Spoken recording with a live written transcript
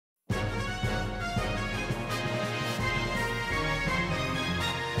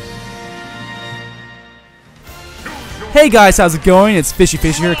Hey guys, how's it going? It's Fishy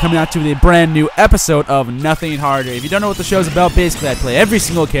here coming out to you with a brand new episode of Nothing Harder. If you don't know what the show's about, basically I play every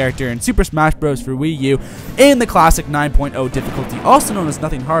single character in Super Smash Bros. For Wii U in the classic 9.0 difficulty, also known as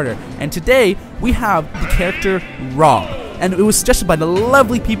Nothing Harder. And today we have the character R.O.B. And it was suggested by the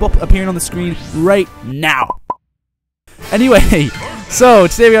lovely people appearing on the screen right now. Anyway, so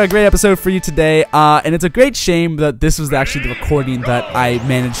today we got a great episode for you today, and it's a great shame that this was actually the recording that I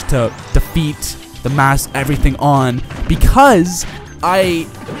managed to defeat the mask everything on, because I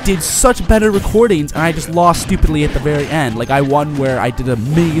did such better recordings and I just lost stupidly at the very end. Like, I won where I did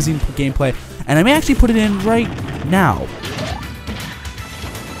amazing gameplay, and I may actually put it in right now.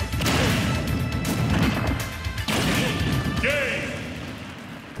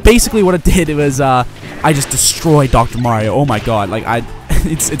 Basically what it did, it was I just destroyed Dr. Mario. Oh my god, like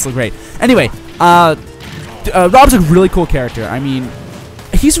it's great. Anyway, R.O.B's a really cool character. I mean,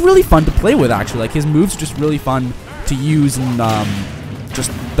 he's really fun to play with, actually. Like, his moves are just really fun to use, and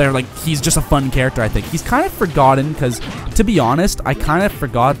he's just a fun character, I think. He's kind of forgotten, because, to be honest, I kind of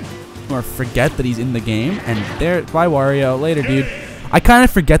forget that he's in the game, and bye Wario, later dude. I kind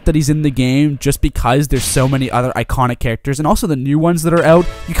of forget that he's in the game just because there's so many other iconic characters, and also the new ones that are out.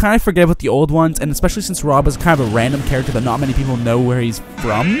 You kind of forget about the old ones, and especially since R.O.B is kind of a random character that not many people know where he's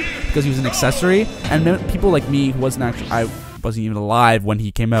from, because he was an accessory, and people like me who wasn't even alive when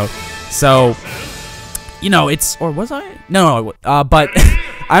he came out. So, you know, or was I? No, but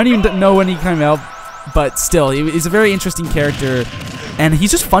I don't even know when he came out, but still, he's a very interesting character, and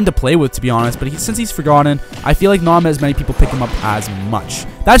he's just fun to play with, to be honest. But since he's forgotten, I feel like not as many people pick him up as much.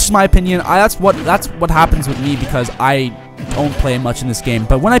 That's just my opinion. That's what happens with me, because I don't play much in this game.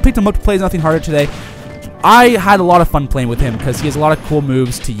 But when I picked him up to play Nothing Harder today, I had a lot of fun playing with him, because he has a lot of cool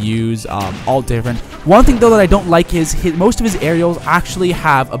moves to use, all different. One thing, though, that I don't like is most of his aerials actually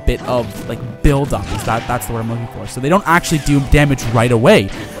have a bit of, like, build-up. That's the word I'm looking for. So they don't actually do damage right away.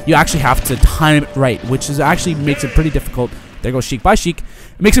 You actually have to time it right, which actually makes it pretty difficult. There goes Sheik. Bye, Sheik.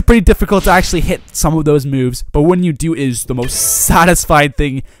 It makes it pretty difficult to actually hit some of those moves, but when you do, it is the most satisfying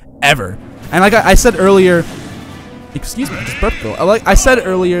thing ever. And like I said earlier, excuse me, I just burped though. I said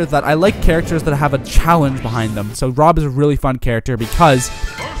earlier that I like characters that have a challenge behind them. So R.O.B is a really fun character because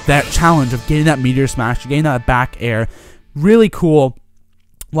that challenge of getting that meteor smash, getting that back air, really cool,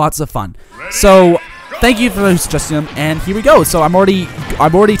 lots of fun. So thank you for suggesting them, and here we go. So I've already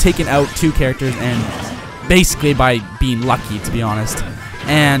taken out 2 characters, and basically by being lucky, to be honest.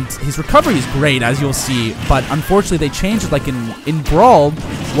 And his recovery is great, as you'll see, but unfortunately they changed it. Like in Brawl,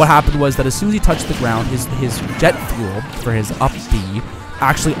 what happened was that as soon as he touched the ground, his jet fuel for his up B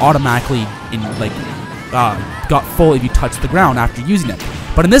actually automatically got full if you touched the ground after using it.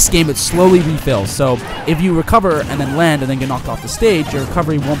 But in this game, it slowly refills. So if you recover and then land and then get knocked off the stage, your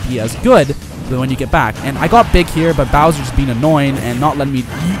recovery won't be as good when you get back. And I got big here, but Bowser's being annoying and not letting me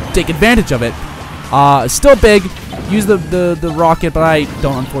take advantage of it. Still big, use the rocket, but I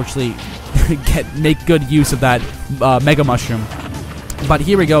don't, unfortunately, make good use of that Mega Mushroom. But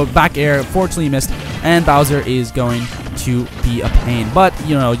here we go, back air, fortunately missed, and Bowser is going to be a pain. But,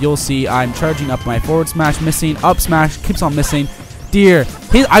 you know, you'll see I'm charging up my forward smash, missing, up smash, keeps on missing. Dear,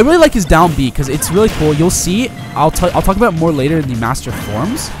 I really like his down B, because it's really cool. You'll see, I'll talk about it more later in the master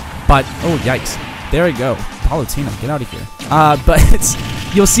forms, but, oh, yikes. There we go. Palutino, get out of here. But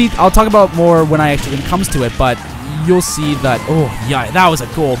you'll see, I'll talk about more when it comes to it, but you'll see that, oh, yeah, that was a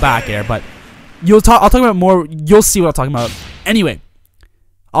cool back air, but I'll talk about more, you'll see what I'm talking about. Anyway,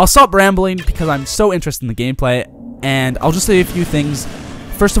 I'll stop rambling because I'm so interested in the gameplay, and I'll just say a few things.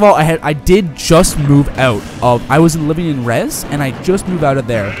 First of all, I did just move out of, I was living in Res, and I just moved out of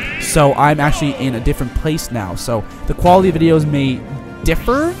there, so I'm actually in a different place now, so the quality of videos may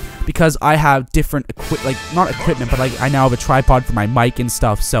differ, because I have different not equipment, but like I now have a tripod for my mic and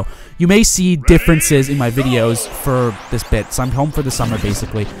stuff. So you may see differences in my videos for this bit. So I'm home for the summer,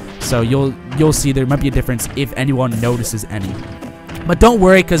 basically. So you'll see there might be a difference if anyone notices any. But don't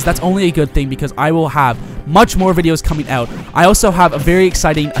worry, because that's only a good thing, because I will have much more videos coming out. I also have a very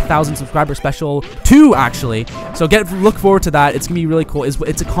exciting 1,000 subscriber special, 2 actually. So look forward to that. It's gonna be really cool.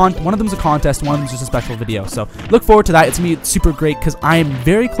 One of them's a contest, one of them's just a special video. So look forward to that. It's gonna be super great, because I am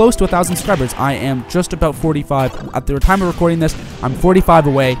very close to 1,000 subscribers. I am just about 45 at the time of recording this. I'm 45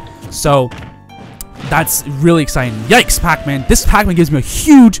 away. So that's really exciting. Yikes, Pac-Man! This Pac-Man gives me a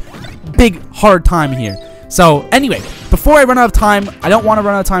huge, big, hard time here. So anyway, before I run out of time, I don't want to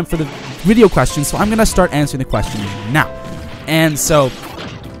run out of time for the video questions, so I'm going to start answering the questions now. And so,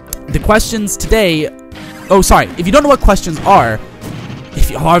 the questions today, oh sorry, if you don't know what questions are,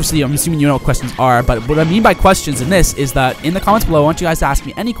 obviously, I'm assuming you know what questions are, but what I mean by questions in this is that in the comments below, I want you guys to ask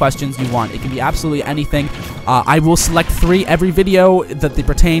me any questions you want. It can be absolutely anything. I will select 3 every video that they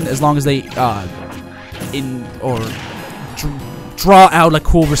pertain, as long as they draw out a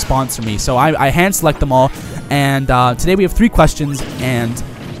cool response from me. So I hand select them all, and today we have 3 questions, and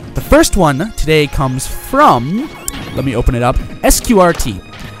the first one today comes from, let me open it up, SQRT,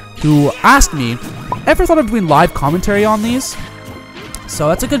 who asked me, ever thought of doing live commentary on these? So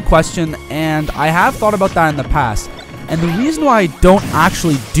that's a good question, and I have thought about that in the past. And the reason why I don't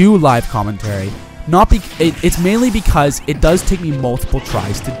actually do live commentary, it's mainly because it does take me multiple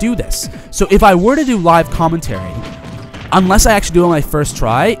tries to do this. So if I were to do live commentary, unless I actually do it on my first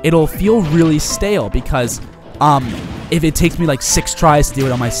try, it'll feel really stale, because if it takes me like 6 tries to do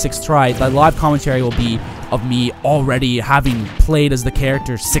it on my 6th try, the live commentary will be of me already having played as the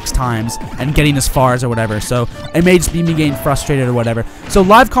character 6 times and getting as far as or whatever. So it may just be me getting frustrated or whatever. So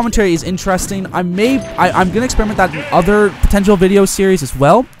live commentary is interesting. I'm gonna experiment that in other potential video series as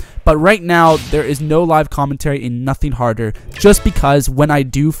well. But right now, there is no live commentary in Nothing Harder, just because when I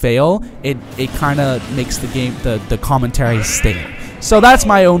do fail, it kind of makes the game, the commentary stale. So that's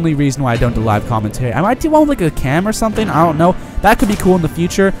my only reason why I don't do live commentary. I might do one with like a cam or something, I don't know. That could be cool in the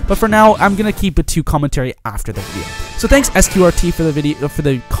future, but for now, I'm going to keep it to commentary after the video. So thanks SQRT for the video, for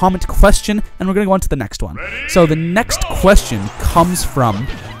the comment question, and we're going to go on to the next one. So the next question comes from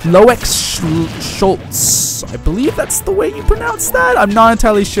Loex Schultz. I believe that's the way you pronounce that. I'm not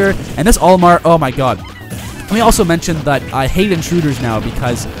entirely sure. And this Olimar, oh my god. Let me also mention that I hate intruders now,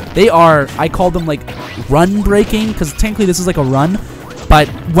 because they are, I call them like run breaking, because technically this is like a run, but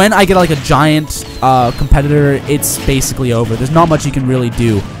when I get like a giant competitor, it's basically over. There's not much you can really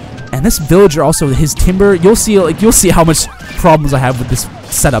do. And this villager also, his timber, you'll see how much problems I have with this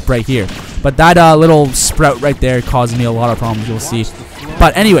setup right here. But that little sprout right there caused me a lot of problems, you'll see.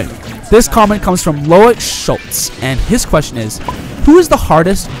 But anyway, this comment comes from Loex Schultz, and his question is, who is the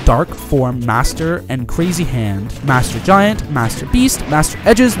hardest Dark Form Master and Crazy Hand? Master Giant, Master Beast, Master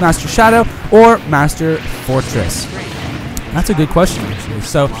Edges, Master Shadow, or Master Fortress? That's a good question, actually.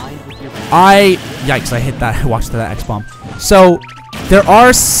 So, yikes, I hit that, I watched that X-Bomb. So, there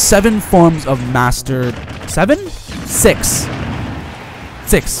are 7 forms of Master, 7? 6.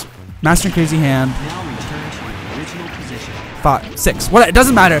 6. Master and Crazy Hand. 5, 6. What? It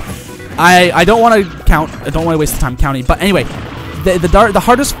doesn't matter. I don't want to count. I don't want to waste the time counting. But anyway, the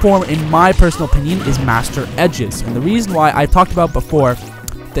hardest form, in my personal opinion, is Master Edges. And the reason why I've talked about before,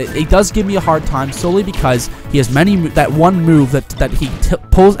 that it does give me a hard time solely because he has that one move that he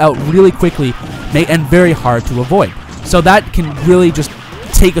pulls out really quickly, and very hard to avoid. So that can really just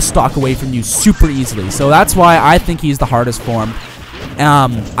take a stock away from you super easily. So that's why I think he's the hardest form.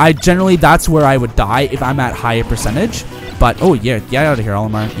 That's where I would die if I'm at higher percentage. But, oh yeah, get out of here,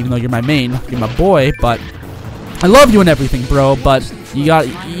 Olimar. Even though you're my main, you're my boy, but I love you and everything, bro, but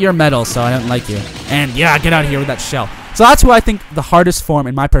you're metal, so I don't like you. And yeah, get out of here with that shell. So that's why I think the hardest form,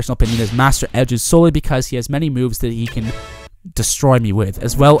 in my personal opinion, is Master Edges, solely because he has many moves that he can destroy me with,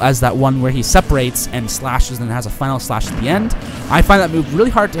 as well as that one where he separates and slashes and has a final slash at the end. I find that move really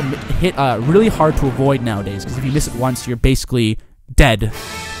hard to hit, really hard to avoid nowadays, because if you miss it once, you're basically dead,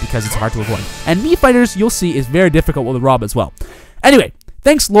 because it's hard to avoid. And Mii Fighters, you'll see, is very difficult with R.O.B as well. Anyway,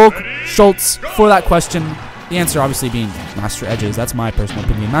 thanks Loex Schultz for that question. The answer obviously being Master Edges. That's my personal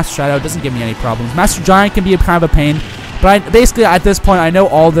opinion. Master Shadow doesn't give me any problems. Master Giant can be kind of a pain, but basically at this point I know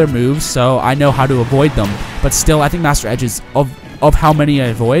all their moves, so I know how to avoid them. But still, I think Master Edges, of how many I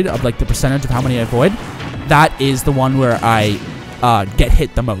avoid, of like the percentage of how many I avoid, that is the one where I get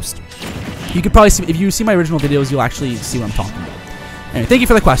hit the most. You could probably see, if you see my original videos, you'll actually see what I'm talking about. Anyway, thank you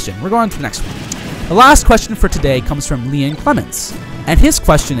for the question. We're going on to the next one. The last question for today comes from Leon Clements, and his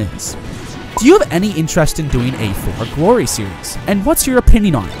question is, do you have any interest in doing a For Glory series? And what's your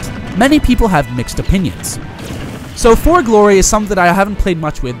opinion on it? Many people have mixed opinions. So For Glory is something that I haven't played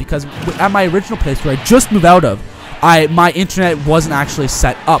much with, because at my original place where I just moved out of, my internet wasn't actually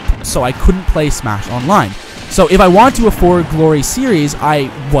set up, so I couldn't play Smash Online. So if I wanted to do a For Glory series, I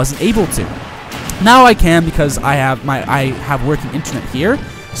wasn't able to. Now I can, because I have working internet here.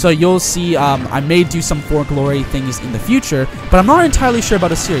 So you'll see I may do some For Glory things in the future, but I'm not entirely sure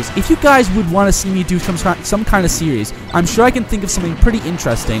about a series. If you guys would want to see me do some kind of series, I'm sure I can think of something pretty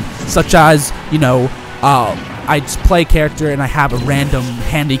interesting, such as, you know, I just play a character and I have a random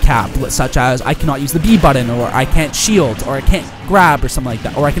handicap, such as I cannot use the B button, or I can't shield, or I can't grab, or something like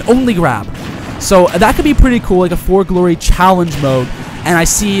that, or I can only grab. So that could be pretty cool, like a For Glory challenge mode, and I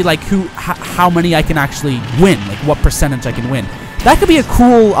see like how many I can actually win, like what percentage I can win. That could be a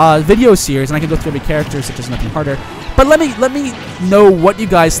cool video series, and I can go through every character, such as Nothing Harder. But But let me know what you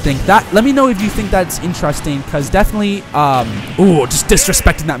guys think. Let me know if you think that's interesting, because definitely, ooh, just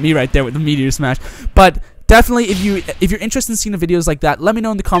disrespecting that me right there with the meteor smash. But definitely, if you're interested in seeing the videos like that, let me know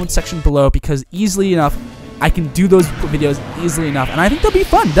in the comment section below, because easily enough, I can do those videos easily enough, and I think they'll be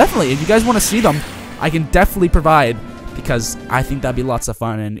fun. Definitely, if you guys want to see them, I can definitely provide, because I think that'd be lots of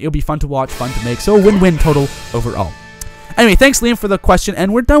fun, and it'll be fun to watch, fun to make. So win-win total overall. Anyway, thanks Liam for the question,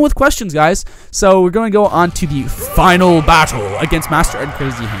 and we're done with questions, guys. So we're going to go on to the final battle against Master and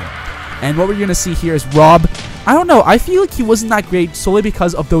Crazy Hand. And what we're going to see here is R.O.B. I don't know, I feel like he wasn't that great solely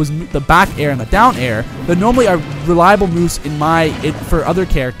because of the back air and the down air that normally are reliable moves for other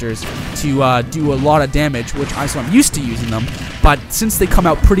characters to do a lot of damage, which I'm used to using them. But since they come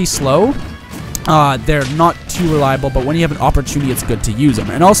out pretty slow, they're not too reliable, but when you have an opportunity, it's good to use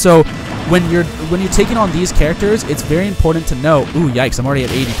them. And also, when you're taking on these characters, it's very important to know. Ooh, yikes! I'm already at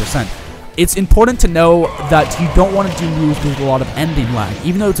 80%. It's important to know that you don't want to do moves with a lot of ending lag.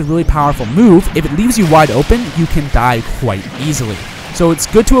 Even though it's a really powerful move, if it leaves you wide open, you can die quite easily. So it's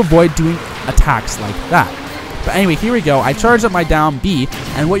good to avoid doing attacks like that. But anyway, here we go. I charged up my down B,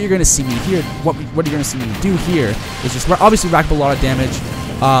 and what you're going to see me here, what you're going to see me do here is just obviously rack up a lot of damage.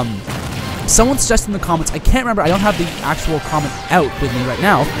 Someone suggested in the comments, I can't remember, I don't have the actual comment out with me right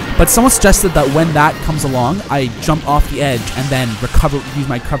now, but someone suggested that when that comes along, I jump off the edge and then use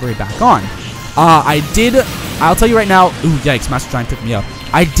my recovery back on. I'll tell you right now, ooh, yikes, Master Giant took me out.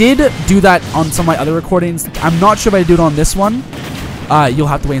 I did do that on some of my other recordings. I'm not sure if I do it on this one. You'll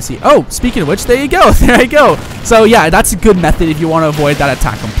have to wait and see. Oh, speaking of which, there you go, there I go. So yeah, that's a good method if you want to avoid that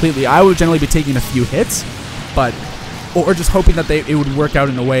attack completely. I would generally be taking a few hits, but, or just hoping that it would work out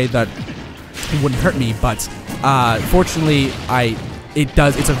in a way that it wouldn't hurt me, but fortunately,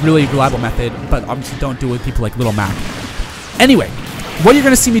 it's a really reliable method, but obviously don't do it with people like Little Mac. Anyway, what you're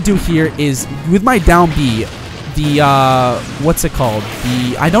going to see me do here is, with my down B, what's it called?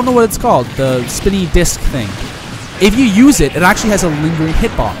 I don't know what it's called, the spinny disc thing. If you use it, it actually has a lingering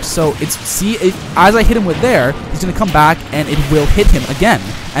hitbox, so as I hit him with there, he's going to come back and it will hit him again,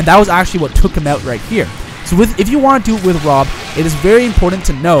 and that was actually what took him out right here. So if you want to do it with R.O.B., it is very important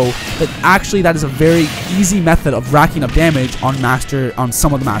to know that actually that is a very easy method of racking up damage on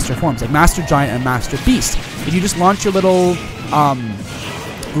some of the Master forms, like Master Giant and Master Beast. If you just launch your little,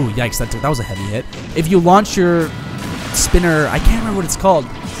 ooh, yikes, that was a heavy hit. If you launch your spinner, I can't remember what it's called,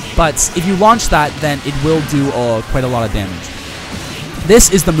 but if you launch that, then it will do quite a lot of damage.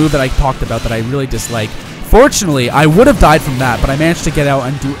 This is the move that I talked about that I really dislike. Fortunately, I would have died from that, but I managed to get out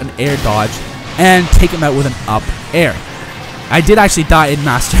and do an air dodge and take him out with an up air. I did actually die in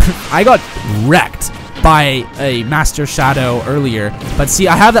Master. I got wrecked by a Master Shadow earlier, but see,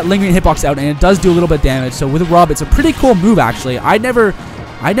 I have that lingering hitbox out, and it does do a little bit of damage. So with R.O.B., it's a pretty cool move, actually. I never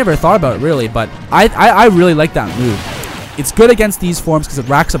thought about it really, but I really like that move. It's good against these forms because it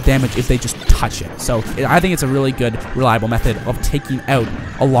racks up damage if they just touch it. So I think it's a really good, reliable method of taking out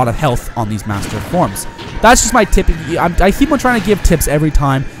a lot of health on these Master forms. That's just my tip. I keep on trying to give tips every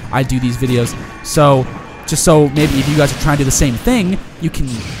time I do these videos. So just so maybe if you guys are trying to do the same thing, you can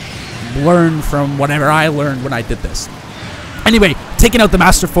learn from whatever I learned when I did this. Anyway, taking out the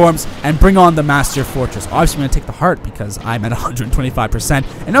Master forms and bring on the Master Fortress. Obviously, I'm going to take the heart because I'm at 125%.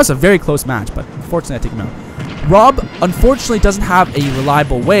 And that was a very close match, but unfortunately, I take him out. R.O.B. unfortunately doesn't have a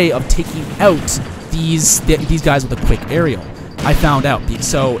reliable way of taking out these guys with a quick aerial. I found out,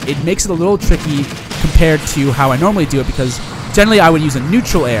 so it makes it a little tricky compared to how I normally do it, because generally I would use a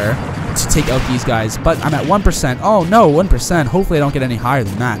neutral air to take out these guys, but I'm at 1%. Oh no, 1%. Hopefully I don't get any higher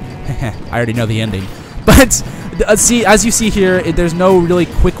than that. I already know the ending. But see, as you see here, there's no really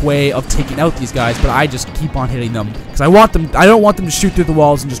quick way of taking out these guys, but I just keep on hitting them because I don't want them to shoot through the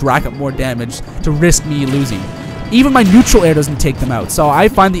walls and just rack up more damage to risk me losing. Even my neutral air doesn't take them out, so I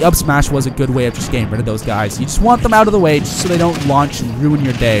find the up smash was a good way of just getting rid of those guys. You just want them out of the way just so they don't launch and ruin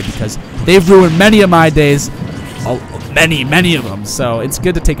your day, because they've ruined many of my days. Many of them, so it's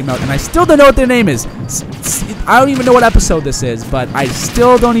good to take them out. And I still don't know what their name is. I don't even know what episode this is, but I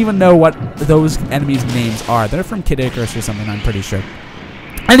still don't even know what those enemies' names are. They're from Kid Icarus or something, I'm pretty sure.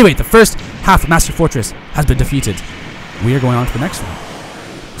 Anyway, the first half of Master Fortress has been defeated. We are going on to the next one.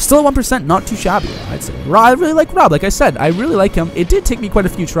 Still at 1%, not too shabby, I'd say. I really like R.O.B., like I said. I really like him. It did take me quite a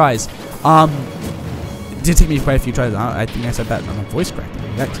few tries. It did take me quite a few tries. I think I said that on my voice correctly.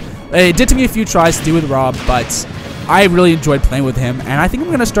 It did take me a few tries to do with R.O.B., but I really enjoyed playing with him, and I think I'm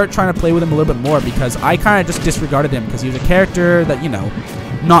going to start trying to play with him a little bit more, because I kind of just disregarded him because he was a character that, you know,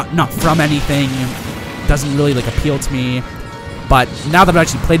 not from anything, doesn't really like appeal to me. But now that I've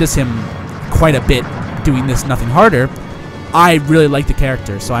actually played as him quite a bit, doing this Nothing Harder, I really like the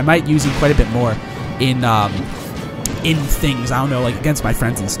character, so I might use him quite a bit more in in things. I don't know, like against my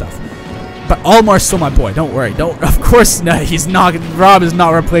friends and stuff. But Olimar's still my boy. Don't worry. Of course, no, he's not. Rob is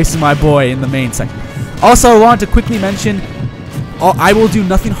not replacing my boy in the main section. Also, I wanted to quickly mention, I will do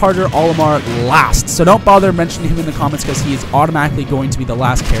Nothing Harder Olimar last. So don't bother mentioning him in the comments because he is automatically going to be the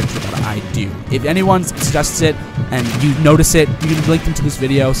last character that I do. If anyone suggests it and you notice it, you can link them to this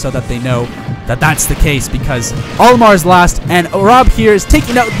video so that they know that that's the case, because Olimar is last and Rob here is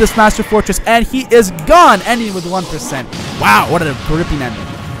taking out this Master Fortress and he is gone, ending with 1%. Wow, what a gripping ending.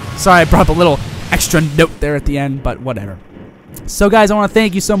 Sorry, I brought up a little extra note there at the end, but whatever. So guys, I want to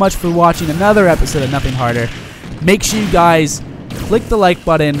thank you so much for watching another episode of Nothing Harder. Make sure you guys click the like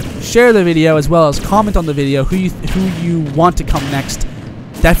button, share the video, as well as comment on the video who you want to come next.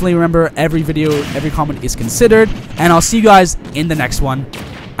 Definitely remember, every video, every comment is considered, and I'll see you guys in the next one.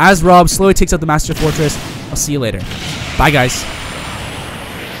 As Rob slowly takes out the Master Fortress, I'll see you later. Bye guys.